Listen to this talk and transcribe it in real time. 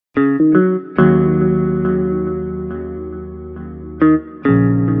I've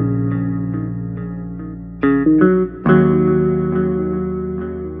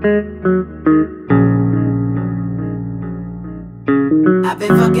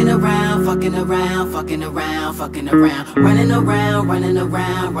been fucking around, fucking around, fucking around, fucking around, running around, running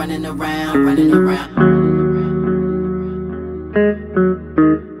around, running around, running around.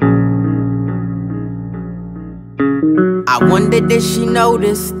 I wonder did she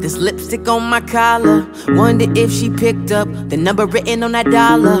notice this lipstick on my collar? Wonder if she picked up the number written on that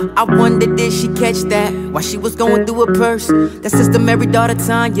dollar. I wonder did she catch that while she was going through her purse? That sister married daughter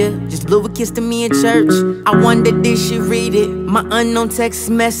Tanya just blew a kiss to me in church. I wonder did she read it? My unknown text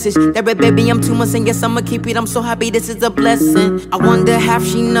message that read, baby, I'm 2 months and yes, I'ma keep it. I'm so happy this is a blessing. I wonder have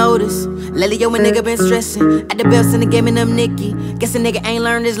she noticed lately yo, a nigga been stressing at the bells and the game and them Nicky. Guess a nigga ain't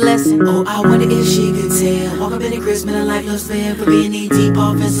learned his lesson. Oh, I wonder if she could tell. Walk up in the crib, smelling like love spell. For being knee deep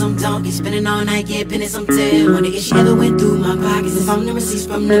off in some donkey, spending all night, yeah, pinning some tail. Wonder if she ever went through my pockets and found the receipts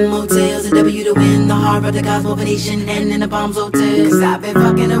from the motels. A W to win the heart of the Cosmo Venetian and in the Palms Hotel. Cause I've been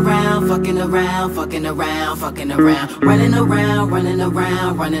fucking around, fucking around, fucking around, fucking around, running around, running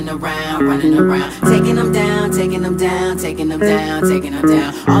around, running around, running around, taking them down, taking them down, taking them down, taking them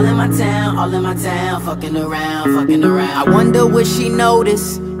down. All in my town, all in my town, fucking around, fucking around. I wonder would she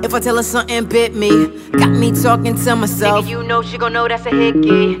notice if I tell her something bit me? Got me talking to myself. Nigga, you know she gon' know that's a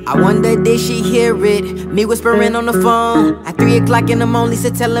hickey. I wonder did she hear it? Me whispering on the phone at 3 o'clock in the morning,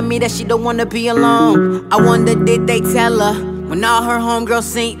 Lisa telling me that she don't wanna be alone. I wonder did they tell her when all her homegirls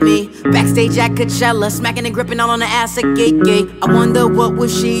seen me backstage at Coachella, smacking and gripping all on the ass of Gay. I wonder what would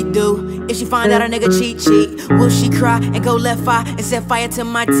she do if she find out a nigga cheat? Will she cry and go left eye and set fire to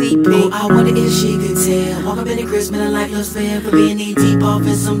my TP? Oh, I wonder if she could tell. Walk up in the crib, smelling like love spell. For being knee deep off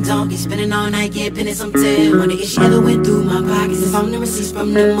in some donkey, spending all night, yeah, pinning some tail. Wonder if she ever went through my pockets and found the receipts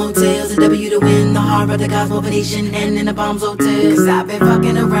from the motels. A W to win the heart of the Cosmo Venetian and in the Palms Hotel. Cause I've been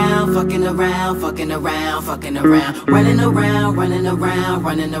fucking around, fucking around, fucking around, fucking around, running around, running around,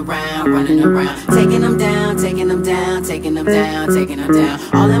 running around, running around, taking them down, taking them down, taking them down, taking them down.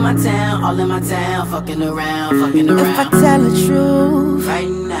 All in my town, all in my town, fucking around, fucking around. If I tell the truth right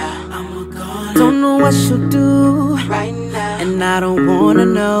now, I'm gonna don't know what she'll do right now, and I don't wanna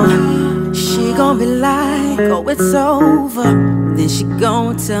know. She gon' be like, oh, it's over. Then she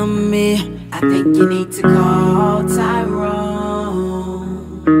gon' tell me, I think you need to call Tyrone.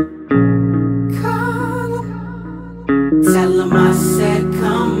 Tell him I said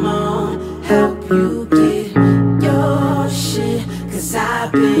come on, help you get your shit. Cause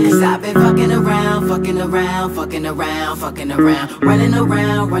I've been fucking around, fucking around, fucking around, fucking around, running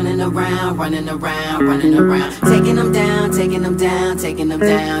around, running around, running around, running around, taking them down, taking them down, taking them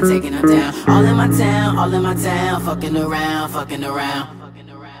down, taking them down. All in my town, all in my town, fucking around, fucking around, fucking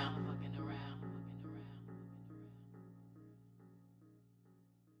around.